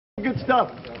Good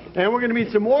stuff. And we're going to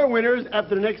meet some more winners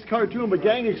after the next cartoon. But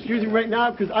gang, excuse me right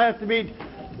now because I have to meet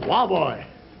Wowboy.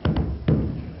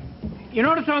 You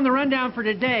notice on the rundown for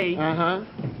today, Uh-huh.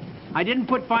 I didn't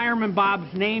put Fireman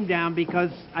Bob's name down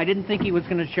because I didn't think he was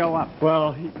going to show up.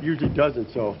 Well, he usually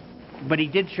doesn't, so. But he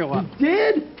did show up. He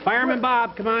did? Fireman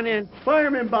Bob, come on in.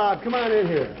 Fireman Bob, come on in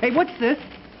here. Hey, what's this?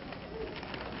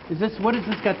 What has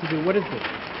this got to do? What is this?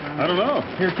 I don't know.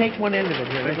 Here, take one end of it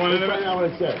here. Take one end of it? Find out what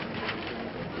it says.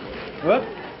 Whoop.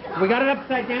 We got it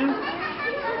upside down?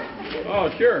 Oh,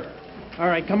 sure. All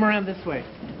right, come around this way.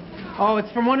 Oh,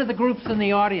 it's from one of the groups in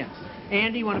the audience.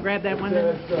 Andy, you want to grab that one?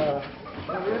 It says,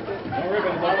 don't rip it.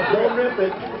 Don't rip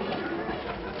it.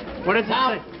 What does it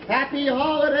say? Happy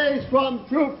holidays from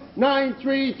Troop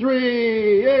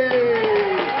 933.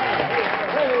 Yay!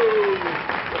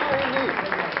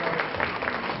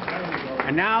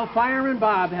 And now Fireman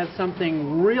Bob has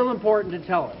something real important to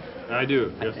tell us. I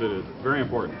do. Yes, it is. Very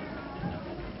important.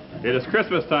 It is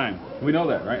Christmas time. We know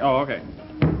that, right? Oh, okay.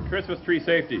 Christmas tree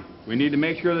safety. We need to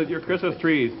make sure that your Christmas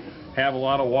trees have a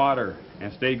lot of water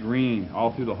and stay green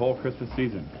all through the whole Christmas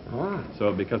season. Ah.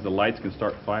 So because the lights can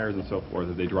start fires and so forth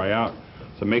if they dry out.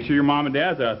 So make sure your mom and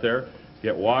dad's out there.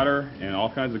 Get water and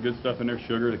all kinds of good stuff in there,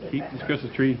 sugar, to keep this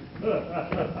Christmas tree.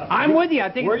 I'm with you.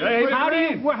 I think. How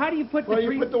do you put the Well,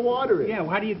 tree? you put the water in. Yeah.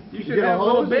 How do you? You should have a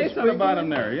little base on the bottom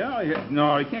there. Yeah.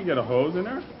 No, you can't get a hose in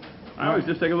there. I always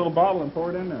just take a little bottle and pour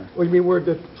it in there. What do you mean where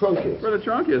the trunk is? Where the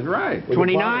trunk is, right.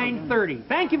 2930.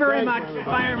 Thank you very much,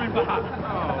 Fireman Bob.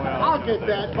 Oh, well. I'll get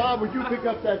that. Bob, would you pick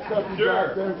up that stuff you Sure.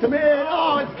 got there? Come in.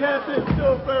 Oh, it's Captain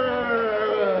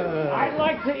Super. I'd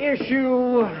like to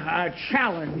issue a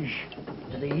challenge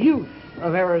to the youth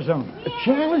of Arizona. A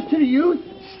challenge to the youth?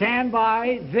 Stand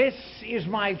by. This is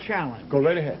my challenge. Go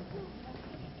right ahead.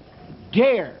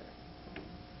 Dare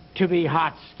to be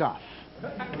hot stuff.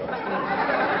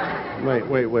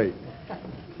 Wait.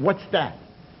 What's that?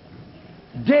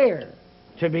 Dare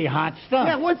to be hot stuff.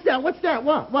 Yeah, what's that?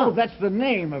 What? Oh, that's the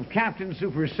name of Captain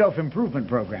Super's self-improvement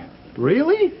program.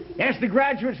 Really? Yes, the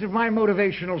graduates of my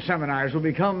motivational seminars will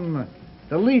become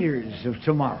the leaders of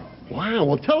tomorrow. Wow,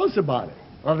 well, tell us about it.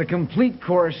 Well, the complete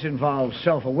course involves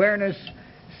self-awareness,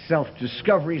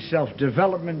 self-discovery,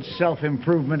 self-development,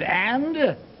 self-improvement, and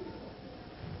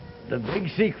the big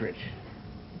secret.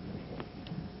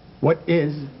 What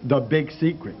is the big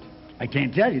secret? I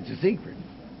can't tell you. It's a secret.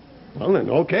 Well, then,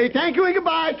 okay. Thank you and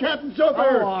goodbye, Captain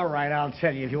Super. Oh, all right. I'll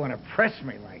tell you if you want to press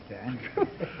me like that.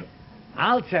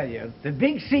 I'll tell you. The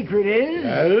big secret is...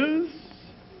 Yes?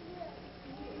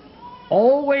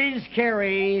 Always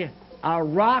carry a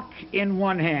rock in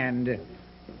one hand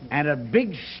and a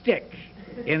big stick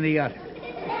in the other.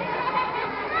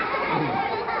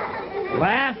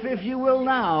 Laugh if you will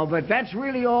now, but that's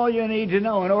really all you need to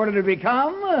know in order to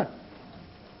become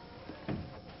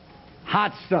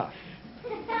hot stuff.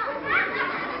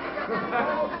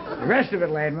 The rest of it,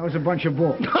 Ladmo, was a bunch of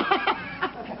bull.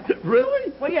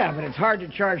 Really? Well, yeah, but it's hard to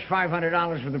charge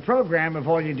 $500 for the program if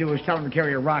all you do is tell them to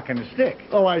carry a rock and a stick.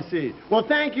 Oh, I see. Well,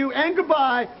 thank you and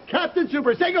goodbye, Captain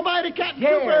Super. Say goodbye to Captain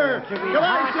Yeah, Super. to be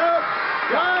Goodbye, Super.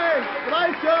 Bye.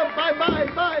 Goodbye,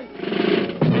 Super. Bye.